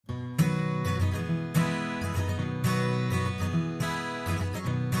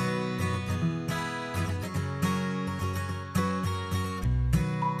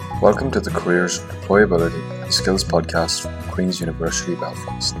Welcome to the Careers, Employability and Skills podcast from Queen's University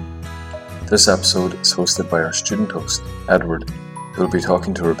Belfast. This episode is hosted by our student host, Edward, who will be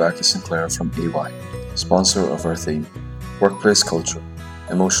talking to Rebecca Sinclair from EY, sponsor of our theme, Workplace Culture,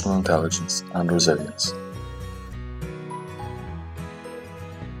 Emotional Intelligence and Resilience.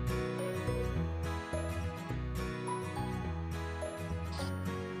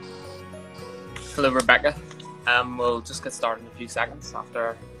 Hello, Rebecca. We'll just get started in a few seconds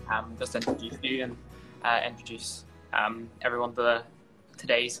after just introduce you and introduce everyone to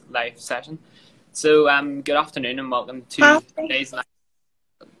today's live session. So, good afternoon and welcome to today's live.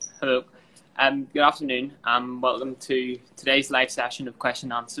 Hello. Good afternoon. Welcome to today's live session of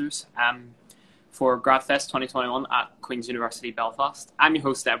question and answers for GradFest 2021 at Queen's University Belfast. I'm your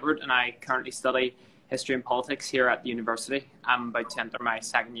host, Edward, and I currently study history and politics here at the university. I'm about to enter my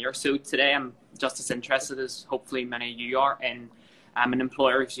second year. So today I'm just as interested as hopefully many of you are in an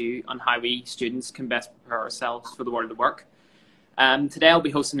employer's view on how we students can best prepare ourselves for the world of work. Today I'll be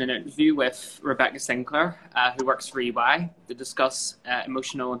hosting an interview with Rebecca Sinclair, who works for EY, to discuss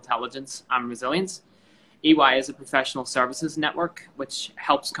emotional intelligence and resilience. EY is a professional services network which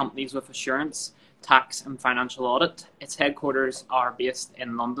helps companies with assurance, tax and financial audit. Its headquarters are based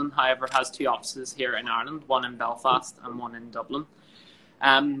in London, however it has two offices here in Ireland, one in Belfast and one in Dublin.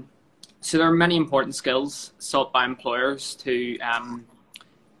 So there are many important skills sought by employers to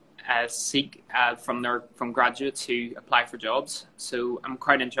seek from graduates who apply for jobs. So I'm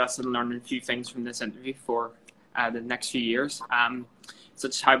quite interested in learning a few things from this interview for the next few years,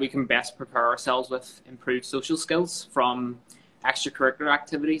 such as how we can best prepare ourselves with improved social skills from extracurricular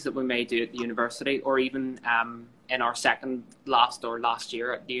activities that we may do at the university, or even in our last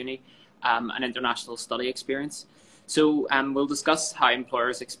year at the uni, an international study experience. So we'll discuss how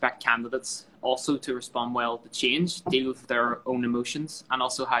employers expect candidates also to respond well to change, deal with their own emotions, and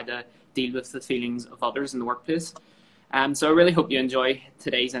also how to deal with the feelings of others in the workplace. So I really hope you enjoy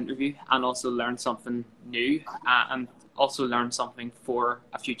today's interview and also learn something new and also learn something for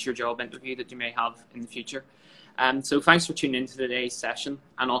a future job interview that you may have in the future. So thanks for tuning into today's session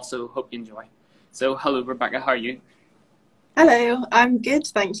and also hope you enjoy. So hello, Rebecca, how are you? Hello, I'm good,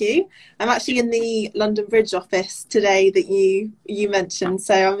 thank you. I'm actually in the London Bridge office today that you mentioned,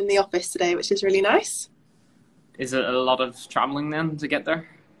 so I'm in the office today, which is really nice. Is it a lot of travelling then to get there?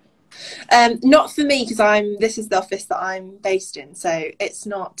 Not for me, because this is the office that I'm based in, so it's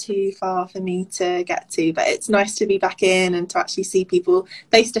not too far for me to get to, but it's nice to be back in and to actually see people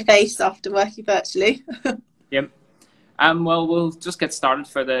face to face after working virtually. Yep. Well, we'll just get started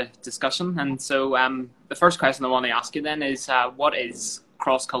for the discussion. And so the first question I want to ask you then is, what is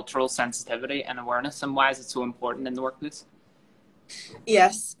cross-cultural sensitivity and awareness, and why is it so important in the workplace?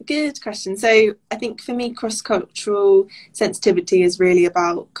 Yes, good question. So I think for me, cross-cultural sensitivity is really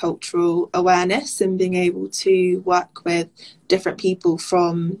about cultural awareness and being able to work with different people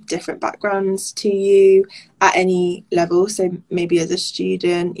from different backgrounds to you at any level. So maybe as a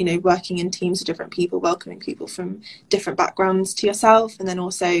student, working in teams of different people, welcoming people from different backgrounds to yourself, and then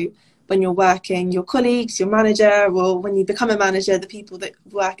also when you're working, your colleagues, your manager, or when you become a manager, the people that are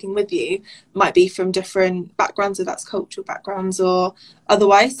working with you might be from different backgrounds, so that's cultural backgrounds or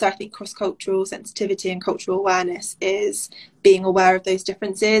otherwise. So I think cross-cultural sensitivity and cultural awareness is being aware of those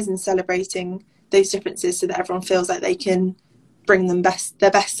differences and celebrating those differences so that everyone feels like they can bring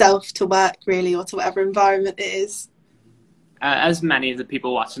their best self to work, really, or to whatever environment it is. As many of the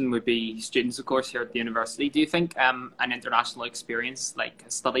people watching would be students, of course, here at the university, do you think an international experience, like a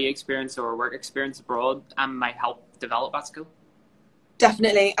study experience or a work experience abroad, might help develop that skill?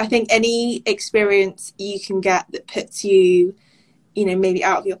 Definitely. I think any experience you can get that puts you, maybe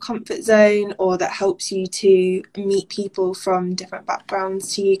out of your comfort zone, or that helps you to meet people from different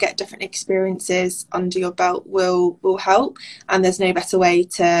backgrounds, so you get different experiences under your belt will help. And there's no better way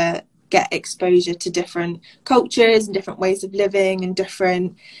to get exposure to different cultures and different ways of living and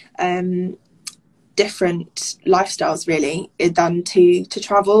different lifestyles, really, than to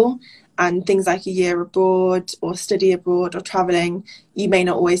travel. And things like a year abroad or study abroad or traveling, you may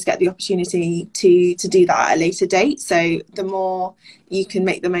not always get the opportunity to do that at a later date. So the more you can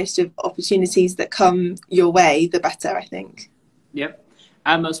make the most of opportunities that come your way, the better, I think. Yep.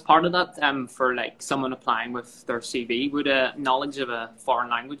 As part of that, for like someone applying with their CV, would a knowledge of a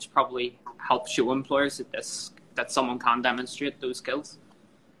foreign language probably help show employers that someone can demonstrate those skills?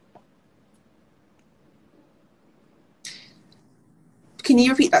 Can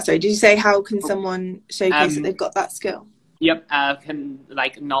you repeat that? Sorry, did you say how can someone showcase that they've got that skill? Yep, can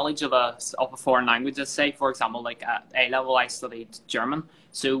like knowledge of a foreign language. Let's say, for example, like at A level, I studied German.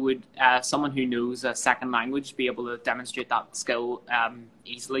 So would someone who knows a second language be able to demonstrate that skill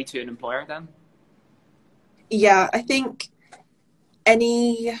easily to an employer then? Yeah, I think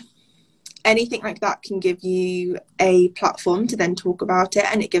anything like that can give you a platform to then talk about it,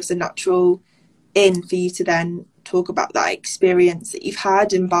 and it gives a natural in for you to then talk about that experience that you've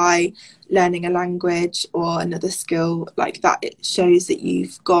had. And by learning a language or another skill like that, it shows that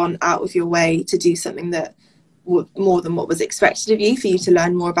you've gone out of your way to do something that more than what was expected of you, for you to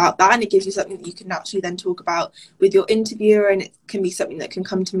learn more about that, and it gives you something that you can naturally then talk about with your interviewer, and it can be something that can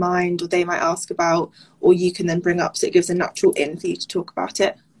come to mind or they might ask about or you can then bring up, so it gives a natural in for you to talk about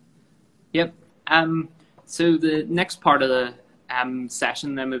it. Yep. So the next part of the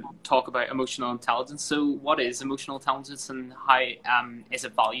session then we'll talk about emotional intelligence. So what is emotional intelligence and how is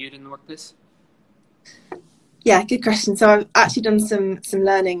it valued in the workplace? Yeah, good question. So I've actually done some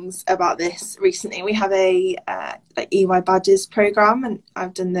learnings about this recently. We have a like EY badges program, and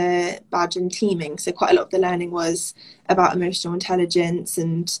I've done the badge and teaming. So quite a lot of the learning was about emotional intelligence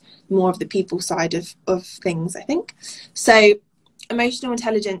and more of the people side of things, I think. So emotional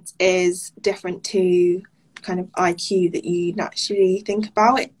intelligence is different to kind of IQ that you naturally think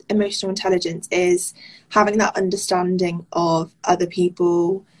about. Emotional intelligence is having that understanding of other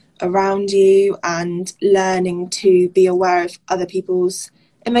people around you and learning to be aware of other people's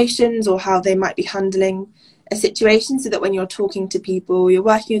emotions or how they might be handling a situation, so that when you're talking to people, you're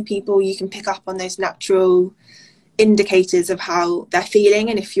working with people, you can pick up on those natural indicators of how they're feeling.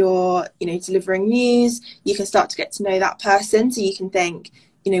 And if you're, delivering news, you can start to get to know that person, so you can think,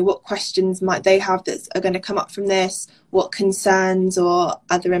 what questions might they have that are going to come up from this? What concerns or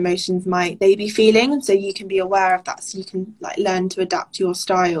other emotions might they be feeling? And so you can be aware of that, so you can learn to adapt your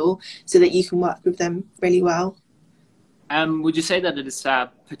style so that you can work with them really well. Would you say that it is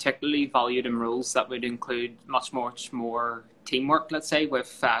particularly valued in roles that would include much more teamwork, let's say,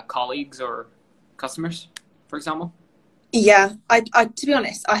 with colleagues or customers, for example? Yeah, I to be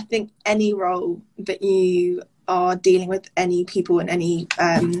honest, I think any role that you are dealing with any people in any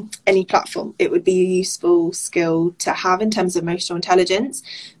platform, it would be a useful skill to have in terms of emotional intelligence,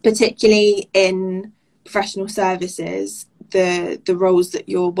 particularly in professional services, the roles that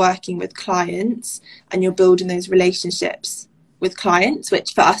you're working with clients and you're building those relationships with clients,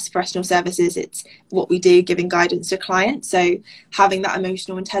 which for us professional services, it's what we do, giving guidance to clients. So having that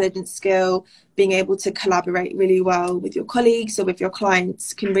emotional intelligence skill, being able to collaborate really well with your colleagues or with your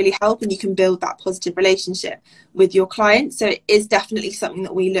clients can really help, and you can build that positive relationship with your clients. So it is definitely something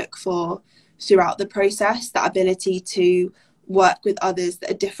that we look for throughout the process, that ability to work with others that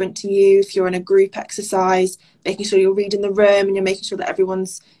are different to you. If you're in a group exercise, making sure you're reading the room and you're making sure that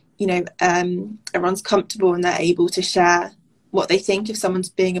everyone's comfortable and they're able to share what they think. If someone's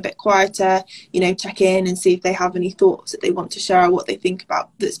being a bit quieter, check in and see if they have any thoughts that they want to share or what they think about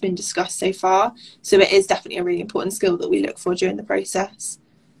that's been discussed so far. So it is definitely a really important skill that we look for during the process.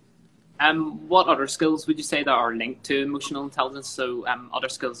 What other skills would you say that are linked to emotional intelligence? So other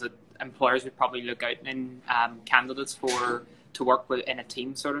skills that employers would probably look out in candidates to work with in a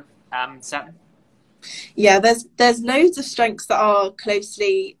team sort of setting? Yeah, there's loads of strengths that are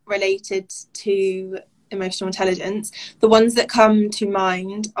closely related to emotional intelligence. The ones that come to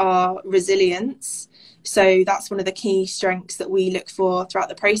mind are resilience. So that's one of the key strengths that we look for throughout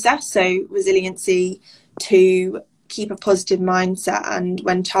the process. So resiliency to keep a positive mindset, and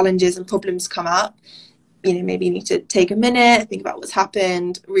when challenges and problems come up, maybe you need to take a minute, think about what's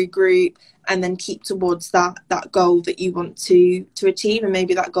happened, regroup, and then keep towards that goal that you want to achieve. And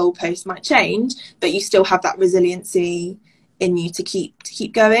maybe that goalpost might change, but you still have that resiliency in you to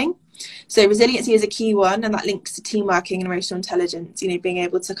keep going. So resiliency is a key one, and that links to team working and emotional intelligence, being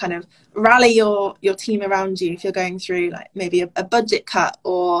able to kind of rally your team around you if you're going through maybe a budget cut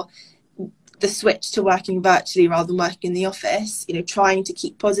or the switch to working virtually rather than working in the office, trying to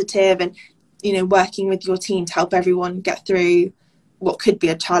keep positive and, working with your team to help everyone get through what could be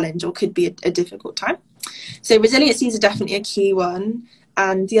a challenge or could be a difficult time. So resiliency is definitely a key one.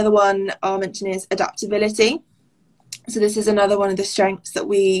 And the other one I'll mention is adaptability. So this is another one of the strengths that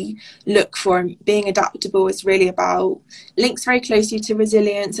we look for. And being adaptable is really links very closely to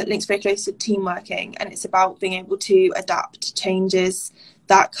resilience, it links very closely to team working, and it's about being able to adapt to changes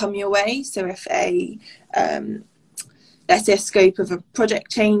that come your way. So if let's say a scope of a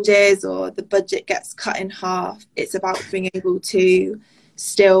project changes or the budget gets cut in half, it's about being able to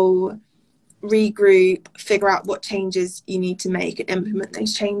still regroup, figure out what changes you need to make and implement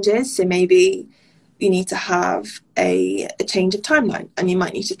those changes. So maybe you need to have a change of timeline, and you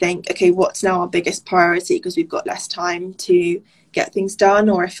might need to think, okay, what's now our biggest priority because we've got less time to get things done,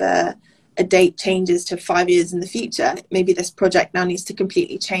 or if a date changes to 5 years in the future, maybe this project now needs to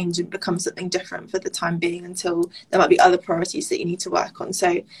completely change and become something different for the time being until there might be other priorities that you need to work on.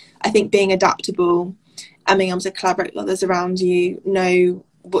 So I think being adaptable and being able to collaborate with others around you, know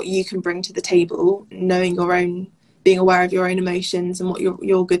what you can bring to the table, knowing your own, being aware of your own emotions and what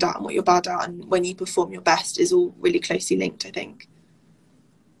you're good at and what you're bad at, and when you perform your best, is all really closely linked, I think.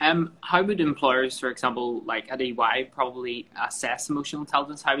 How would employers, for example, like at EY, probably assess emotional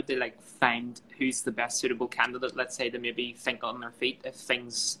intelligence? How would they like find who's the best suitable candidate? Let's say they maybe think on their feet if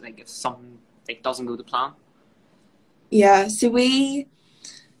things, like if something like doesn't go to plan. Yeah, so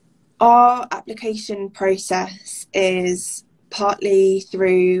our application process is partly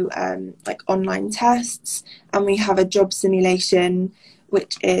through like online tests, and we have a job simulation,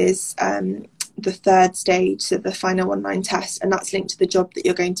 which is the third stage, so the final online test, and that's linked to the job that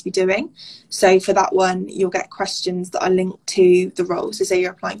you're going to be doing. So for that one, you'll get questions that are linked to the role. So say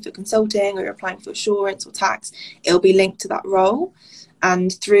you're applying for consulting or you're applying for assurance or tax, it'll be linked to that role.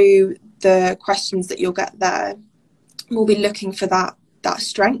 And through the questions that you'll get there, we'll be looking for that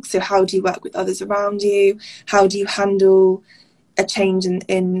strength. So how do you work with others around you? How do you handle a change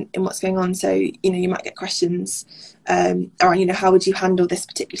in what's going on? So, you might get questions around, how would you handle this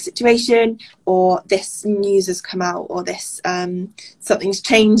particular situation, or this news has come out, or this something's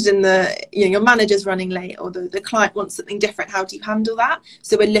changed in the, your manager's running late, or the client wants something different. How do you handle that?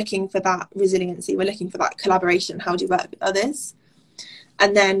 So we're looking for that resiliency. We're looking for that collaboration. How do you work with others?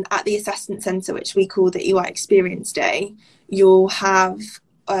 And then at the assessment centre, which we call the EY Experience Day, you'll have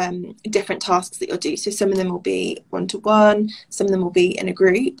different tasks that you'll do. So some of them will be one-to-one, some of them will be in a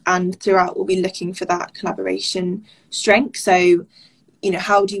group, and throughout we'll be looking for that collaboration strength. So,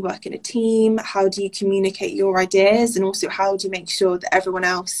 how do you work in a team? How do you communicate your ideas? And also, how do you make sure that everyone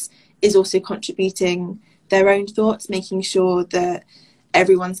else is also contributing their own thoughts, making sure that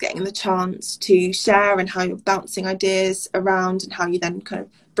everyone's getting the chance to share, and how you're bouncing ideas around, and how you then kind of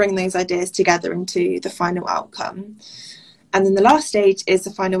bring those ideas together into the final outcome. And then the last stage is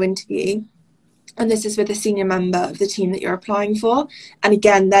the final interview. And this is with a senior member of the team that you're applying for. And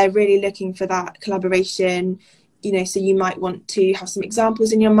again, they're really looking for that collaboration. So you might want to have some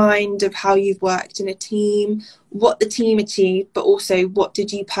examples in your mind of how you've worked in a team, what the team achieved, but also what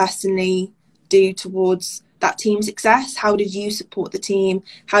did you personally do towards that team success? How did you support the team?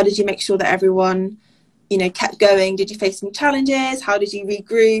 How did you make sure that everyone, kept going? Did you face any challenges? How did you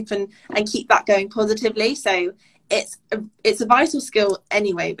regroup and keep that going positively? So it's a vital skill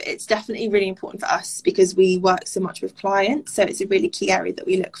anyway, but it's definitely really important for us because we work so much with clients. So it's a really key area that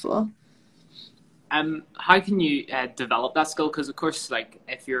we look for. How can you develop that skill? Because of course, like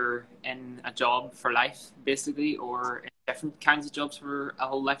if you're in a job for life, basically, or in different kinds of jobs for a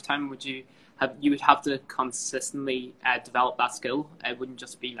whole lifetime, you would have to consistently develop that skill. It wouldn't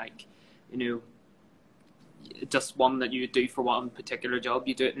just be like, just one that you would do for one particular job.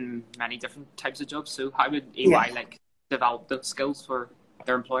 You do it in many different types of jobs. So how would EY develop those skills for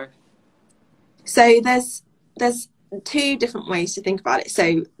their employer? So there's two different ways to think about it.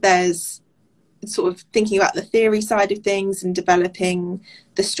 So there's sort of thinking about the theory side of things and developing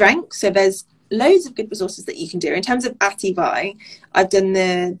the strengths. So there's loads of good resources that you can do. In terms of at EY, I've done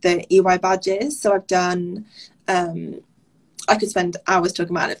the EY badges. So I've done I could spend hours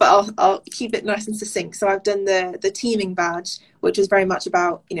talking about it, but I'll keep it nice and succinct. So I've done the teaming badge, which is very much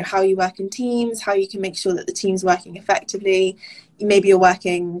about, how you work in teams, how you can make sure that the team's working effectively. Maybe you're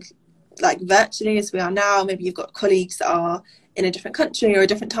working like virtually as we are now. Maybe you've got colleagues that are in a different country or a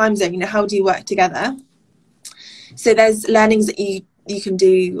different time zone. How do you work together? So there's learnings that you can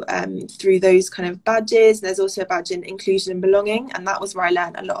do through those kind of badges. There's also a badge in inclusion and belonging, and that was where I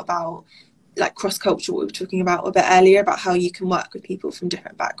learned a lot about like cross-cultural, we were talking about a bit earlier, about how you can work with people from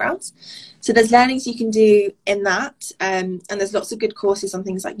different backgrounds. So there's learnings you can do in that, and there's lots of good courses on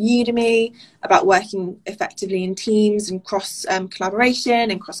things like Udemy about working effectively in teams and cross collaboration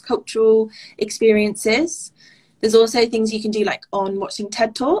and cross-cultural experiences. There's also things you can do like on watching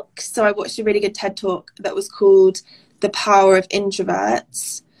TED Talks. So I watched a really good TED Talk that was called The Power of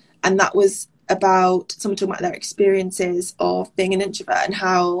Introverts, and that was about someone talking about their experiences of being an introvert and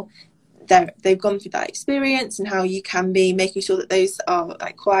how they've gone through that experience, and how you can be making sure that those that are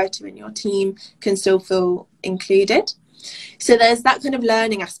like quieter in your team can still feel included. So there's that kind of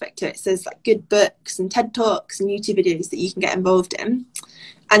learning aspect to it. So there's like good books and TED Talks and YouTube videos that you can get involved in.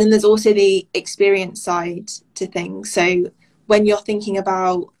 And then there's also the experience side to things. So when you're thinking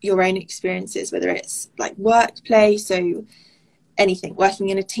about your own experiences, whether it's like workplace, so anything, working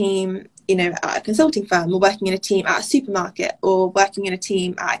in a team, at a consulting firm, or working in a team at a supermarket, or working in a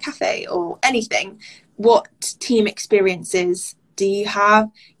team at a cafe, or anything. What team experiences do you have?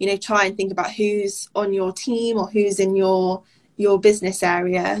 Try and think about who's on your team or who's in your business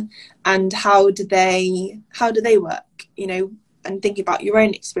area, and how do they work, and think about your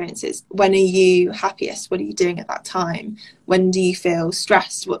own experiences. When are you happiest? What are you doing at that time? When do you feel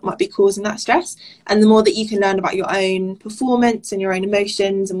stressed? What might be causing that stress? And the more that you can learn about your own performance and your own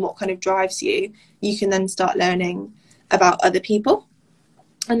emotions and what kind of drives you, you can then start learning about other people.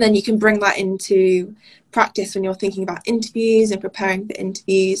 And then you can bring that into practice when you're thinking about interviews and preparing for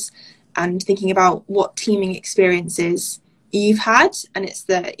interviews, and thinking about what teaming experiences you've had. And it's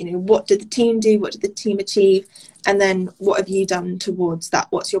what did the team do? What did the team achieve? And then what have you done towards that?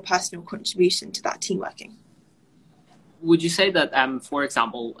 What's your personal contribution to that team working? Would you say that, for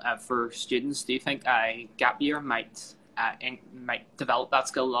example, for students, do you think a gap year might develop that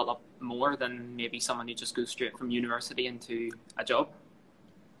skill a lot more than maybe someone who just goes straight from university into a job?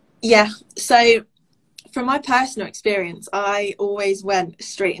 Yeah. So from my personal experience, I always went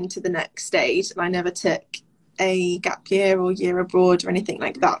straight into the next stage, and I never took a gap year or year abroad or anything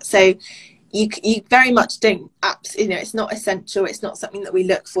like that. So you very much don't, it's not essential. It's not something that we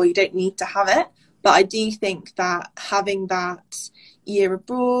look for. You don't need to have it. But I do think that having that year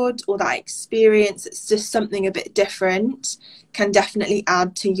abroad or that experience, it's just something a bit different, can definitely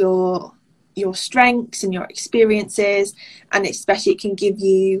add to your strengths and your experiences. And especially it can give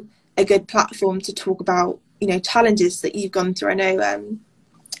you a good platform to talk about, challenges that you've gone through. I know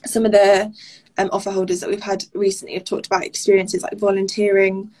some of the offer holders that we've had recently have talked about experiences like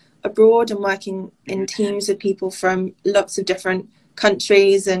volunteering abroad and working in teams with people from lots of different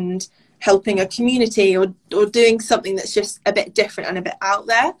countries, and helping a community, or doing something that's just a bit different and a bit out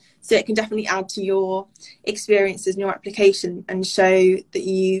there. So it can definitely add to your experiences and your application, and show that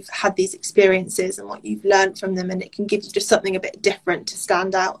you've had these experiences and what you've learned from them, and it can give you just something a bit different to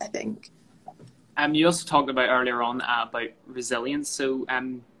stand out, I think. You also talked about earlier on about resilience. So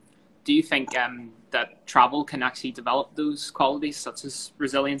do you think that travel can actually develop those qualities, such as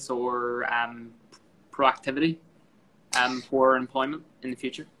resilience or proactivity, for employment in the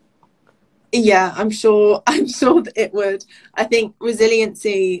future? Yeah, I'm sure that it would. I think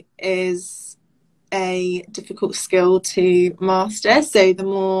resiliency is a difficult skill to master. So the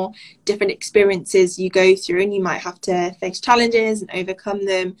more different experiences you go through, and you might have to face challenges and overcome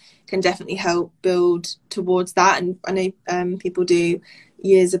them, can definitely help build towards that. And I know people do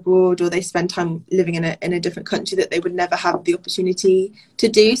years abroad, or they spend time living in a different country that they would never have the opportunity to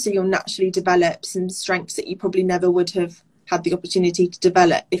do. So you'll naturally develop some strengths that you probably never would have had the opportunity to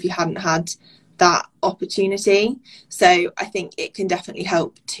develop if you hadn't had that opportunity. So I think it can definitely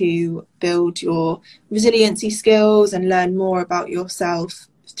help to build your resiliency skills and learn more about yourself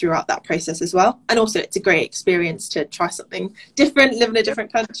throughout that process as well. And also it's a great experience to try something different, live in a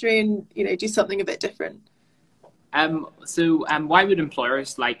different country, and do something a bit different. So why would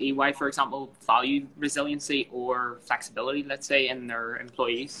employers like EY, for example, value resiliency or flexibility, let's say, in their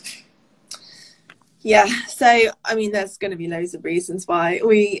employees? Yeah, so I mean, there's going to be loads of reasons why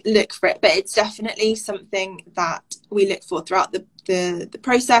we look for it, but it's definitely something that we look for throughout the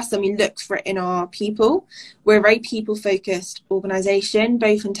process, and we look for it in our people. We're a very people-focused organisation,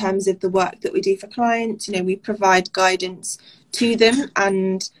 both in terms of the work that we do for clients. We provide guidance to them,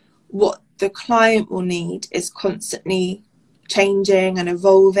 and what the client will need is constantly changing and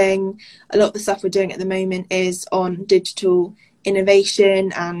evolving. A lot of the stuff we're doing at the moment is on digital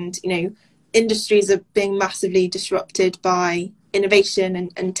innovation, and industries are being massively disrupted by innovation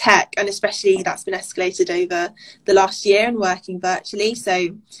and tech, and especially that's been escalated over the last year and working virtually. So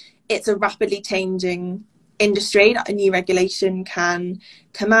it's a rapidly changing industry. A new regulation can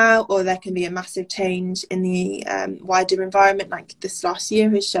come out, or there can be a massive change in the wider environment, like this last year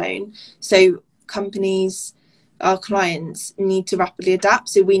has shown. So companies, our clients, need to rapidly adapt.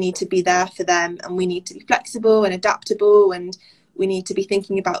 So we need to be there for them, and we need to be flexible and adaptable, and we need to be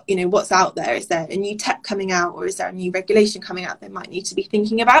thinking about, what's out there. Is there a new tech coming out, or is there a new regulation coming out they might need to be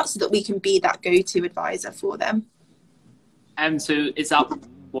thinking about, so that we can be that go-to advisor for them. So is that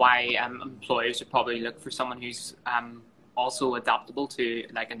why employers would probably look for someone who's also adaptable to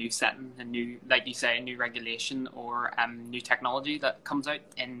like a new setting, a new, like you say, a new regulation or new technology that comes out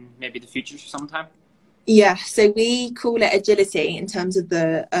in maybe the future sometime? Yeah, so we call it agility in terms of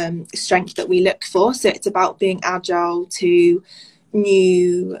the strength that we look for. So it's about being agile to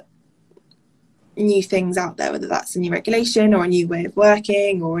new things out there, whether that's a new regulation or a new way of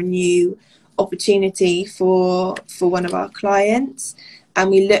working or a new opportunity for one of our clients. And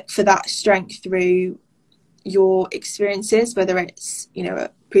we look for that strength through your experiences, whether it's, you know, a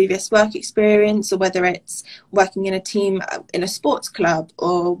previous work experience, or whether it's working in a team in a sports club,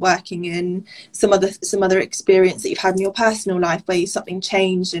 or working in some other experience that you've had in your personal life where something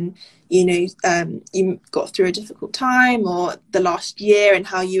changed and, you know, you got through a difficult time, or the last year and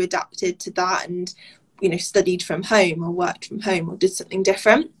how you adapted to that and, you know, studied from home or worked from home or did something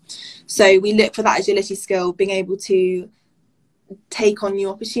different. So we look for that agility skill, being able to take on new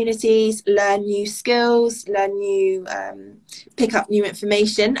opportunities, learn new skills, pick up new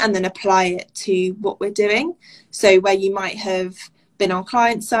information, and then apply it to what we're doing. So where you might have been on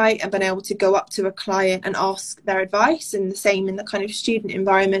client site and been able to go up to a client and ask their advice, and the same in the kind of student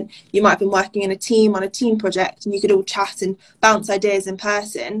environment, you might have been working in a team on a team project and you could all chat and bounce ideas in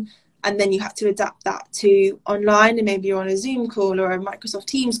person, and then you had to adapt that to online, and maybe you're on a Zoom call or a Microsoft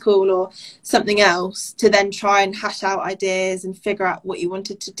Teams call or something else, to then try and hash out ideas and figure out what you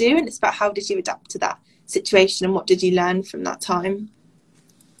wanted to do. And it's about how did you adapt to that situation and what did you learn from that time.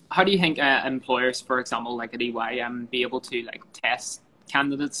 How do you think employers, for example, like at EY, be able to like test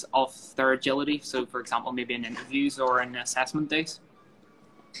candidates of their agility? So, for example, maybe in interviews or in assessment days?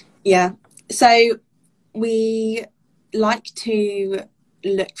 Yeah, so we like to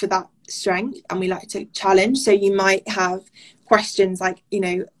look for that strength and we like to challenge. So you might have questions like, you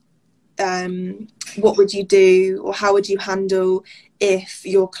know, what would you do, or how would you handle if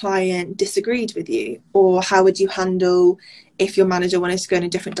your client disagreed with you, or how would you handle if your manager wanted to go in a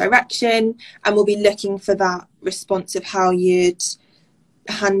different direction? And we'll be looking for that response of how you'd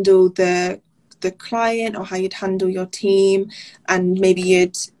handle the client, or how you'd handle your team, and maybe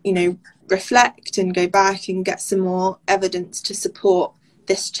you'd, you know, reflect and go back and get some more evidence to support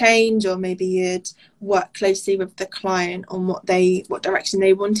this change, or maybe you'd work closely with the client on what direction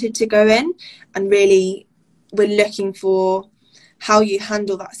they wanted to go in. And really we're looking for how you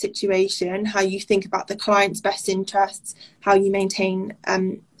handle that situation, how you think about the client's best interests, how you maintain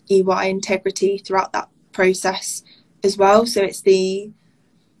EY integrity throughout that process as well. So it's the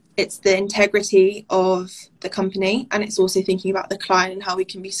integrity of the company, and it's also thinking about the client and how we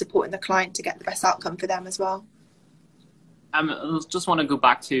can be supporting the client to get the best outcome for them as well. I just want to go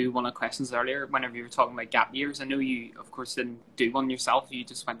back to one of the questions earlier, whenever you were talking about gap years. I know you, of course, didn't do one yourself. You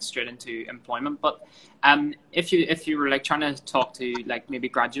just went straight into employment. But if you were like trying to talk to like maybe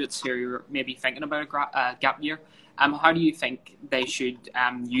graduates who are maybe thinking about a gap year, how do you think they should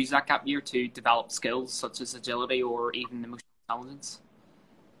use that gap year to develop skills such as agility or even emotional intelligence?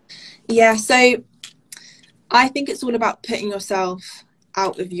 Yeah, so I think it's all about putting yourself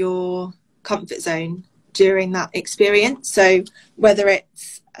out of your comfort zone during that experience. So whether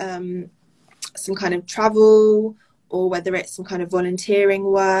it's some kind of travel, or whether it's some kind of volunteering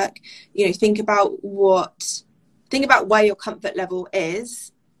work, you know, think about where your comfort level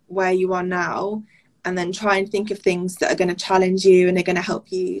is, where you are now, and then try and think of things that are going to challenge you and are going to help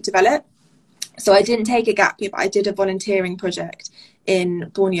you develop. So I didn't take a gap year, but I did a volunteering project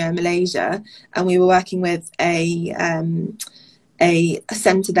in Borneo, Malaysia, and we were working with a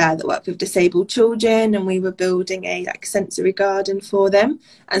centre there that worked with disabled children, and we were building a like sensory garden for them.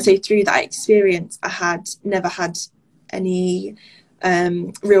 And so through that experience, I had never had any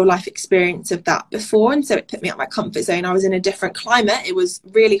real life experience of that before, and so it put me out my comfort zone. I was in a different climate. It was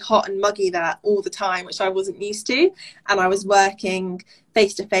really hot and muggy there all the time, which I wasn't used to, and I was working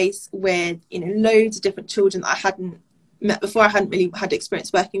face to face with, you know, loads of different children that I hadn't met before. I hadn't really had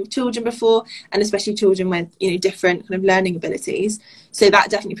experience working with children before, and especially children with, you know, different kind of learning abilities. So that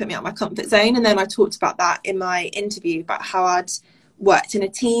definitely put me out of my comfort zone. And then I talked about that in my interview, about how I'd worked in a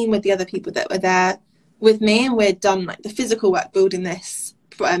team with the other people that were there with me, and we'd done like the physical work building this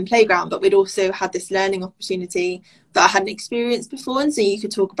playground, but we'd also had this learning opportunity that I hadn't experienced before. And so you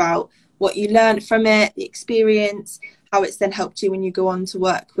could talk about what you learned from it, the experience, how it's then helped you when you go on to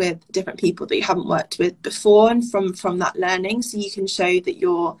work with different people that you haven't worked with before, and from that learning. So you can show that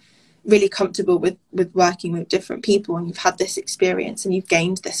you're really comfortable with working with different people, and you've had this experience and you've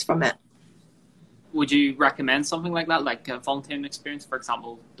gained this from it. Would you recommend something like that, like a volunteering experience, for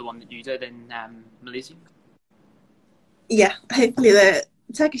example, the one that you did in Malaysia? Yeah, hopefully the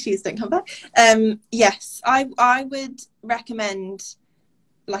Turkish shoes don't come back. Yes, I would recommend,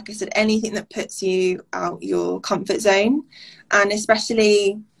 like I said, anything that puts you out your comfort zone. And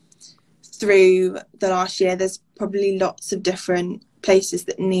especially through the last year, there's probably lots of different places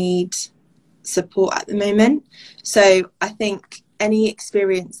that need support at the moment. So I think any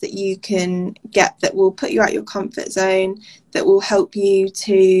experience that you can get that will put you out your comfort zone, that will help you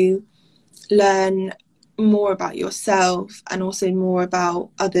to learn more about yourself and also more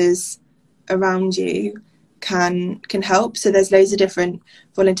about others around you, can help. So there's loads of different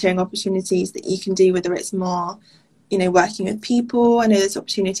volunteering opportunities that you can do, whether it's more, working with people. I know there's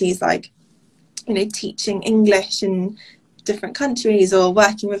opportunities like, teaching English in different countries, or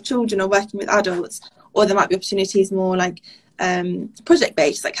working with children, or working with adults, or there might be opportunities more like project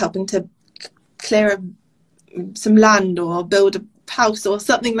based, like helping to clear some land or build a house or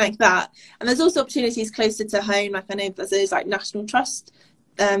something like that. And there's also opportunities closer to home, like I know there's those like National Trust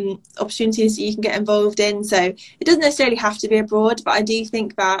opportunities that you can get involved in. So it doesn't necessarily have to be abroad, but I do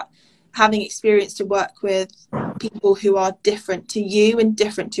think that having experience to work with people who are different to you and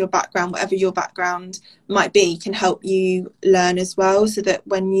different to your background, whatever your background might be, can help you learn as well, so that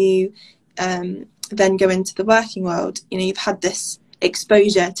when you then go into the working world, you've had this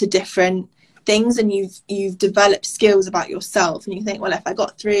exposure to different things, and you've developed skills about yourself, and you think, well, if I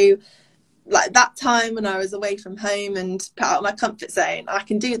got through like that time when I was away from home and put out of my comfort zone, I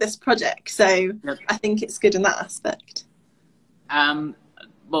can do this project. So Yep. I think it's good in that aspect.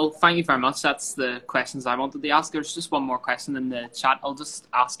 Well, thank you very much. That's the questions I wanted to ask. There's just one more question in the chat. I'll just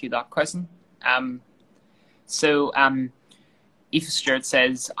ask you that question. Aoife Stewart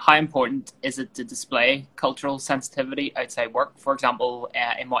says, how important is it to display cultural sensitivity outside work? For example,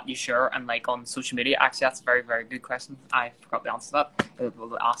 in what you share and like on social media. Actually, that's a very, very good question. I forgot to answer that.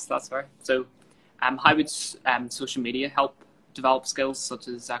 Ask that, sorry. So how would social media help develop skills such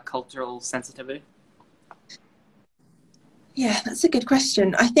as cultural sensitivity? Yeah, that's a good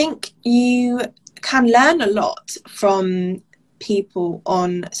question. I think you can learn a lot from people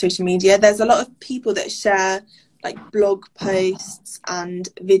on social media. There's a lot of people that share like blog posts and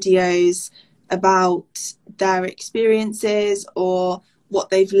videos about their experiences or what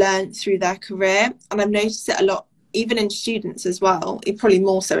they've learned through their career. And I've noticed it a lot, even in students as well, probably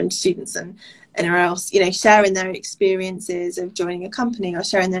more so in students than anywhere else, sharing their experiences of joining a company or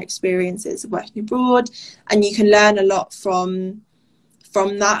sharing their experiences of working abroad. And you can learn a lot from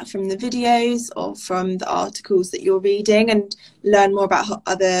that, from the videos or from the articles that you're reading, and learn more about how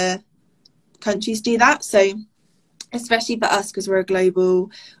other countries do that. So especially for us, because we're a global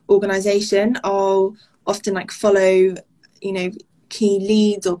organisation, I'll often like follow, key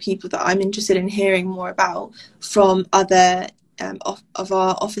leads or people that I'm interested in hearing more about from other of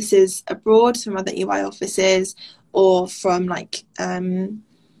our offices abroad, from other EY offices, or from like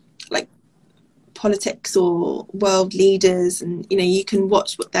politics or world leaders. And you can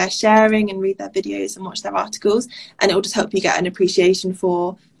watch what they're sharing and read their videos and watch their articles, and it will just help you get an appreciation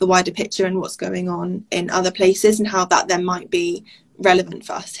for the wider picture and what's going on in other places and how that then might be relevant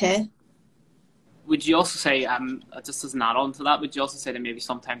for us here. Would you also say, just as an add-on to that, would you also say that maybe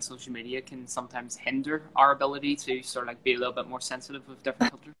sometimes social media can sometimes hinder our ability to sort of like be a little bit more sensitive with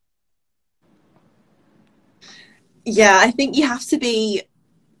different cultures? Yeah, I think you have to be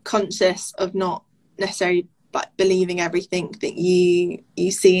conscious of not necessarily believing everything that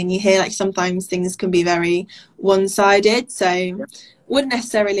you see and you hear. Like sometimes things can be very one-sided, so wouldn't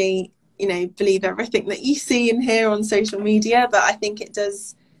necessarily believe everything that you see and hear on social media, but I think it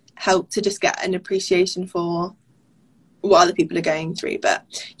does help to just get an appreciation for what other people are going through. But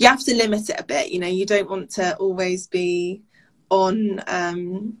you have to limit it a bit. You don't want to always be on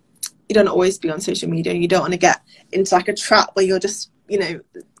you don't always be on social media. You don't want to get into like a trap where you're just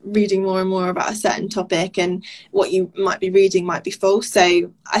reading more and more about a certain topic, and what you might be reading might be false.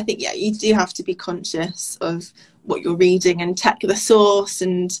 So I think you do have to be conscious of what you're reading and check the source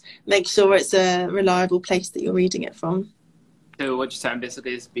and make sure it's a reliable place that you're reading it from. So what you're saying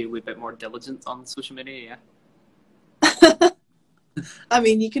basically is be a wee bit more diligent on social media, yeah? I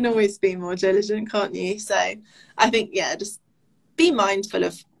mean, you can always be more diligent, can't you? So I think, just be mindful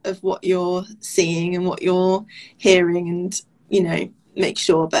of what you're seeing and what you're hearing, and, make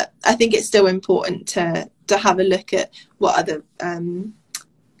sure. But I think it's still important to have a look at what other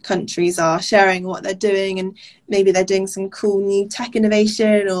countries are sharing, what they're doing, and maybe they're doing some cool new tech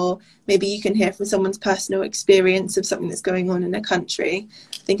innovation, or maybe you can hear from someone's personal experience of something that's going on in a country.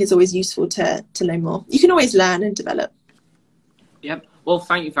 I think it's always useful to know more. You can always learn and develop. Yep. Well,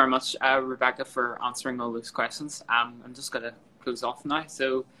 thank you very much, Rebecca, for answering all those questions. I'm just going to close off now.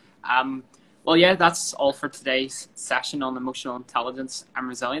 So, that's all for today's session on emotional intelligence and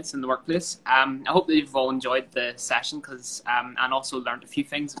resilience in the workplace. I hope that you've all enjoyed the session and also learned a few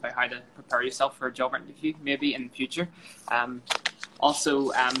things about how to prepare yourself for a job interview, maybe in the future.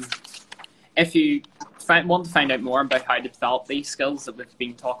 If you want to find out more about how to develop these skills that we've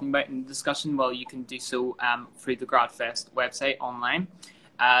been talking about in the discussion, well, you can do so through the GradFest website online.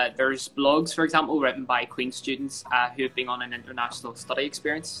 There's blogs, for example, written by Queen's students who have been on an international study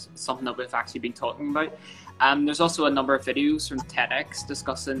experience, something that we've actually been talking about. There's also a number of videos from TEDx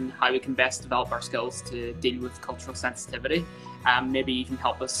discussing how we can best develop our skills to deal with cultural sensitivity. Maybe you can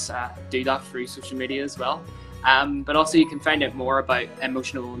help us do that through social media as well. But also you can find out more about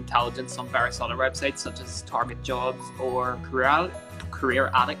emotional intelligence on various other websites such as Target Jobs or Career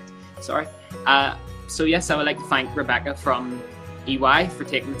Addict. So yes, I would like to thank Rebecca from EY for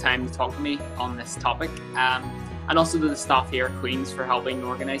taking the time to talk to me on this topic, and also to the staff here at Queen's for helping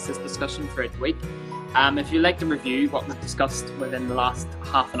organise this discussion throughout the week. If you'd like to review what we've discussed within the last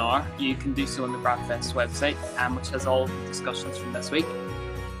half an hour, you can do so on the Bradfest website, which has all the discussions from this week.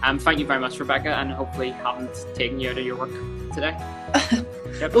 Thank you very much, Rebecca, and hopefully haven't taken you out of your work today.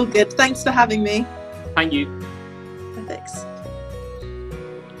 Yep. All good. Thanks for having me. Thank you. Thanks.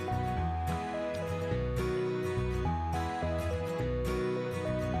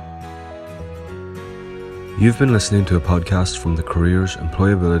 You've been listening to a podcast from the Careers,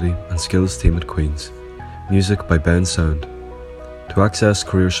 Employability and Skills team at Queen's. Music by Ben Sound. To access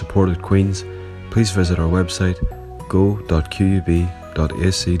career support at Queen's, please visit our website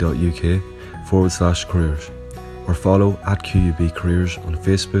go.qub.ac.uk/careers or follow @QUB Careers on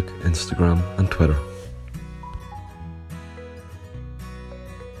Facebook, Instagram and Twitter.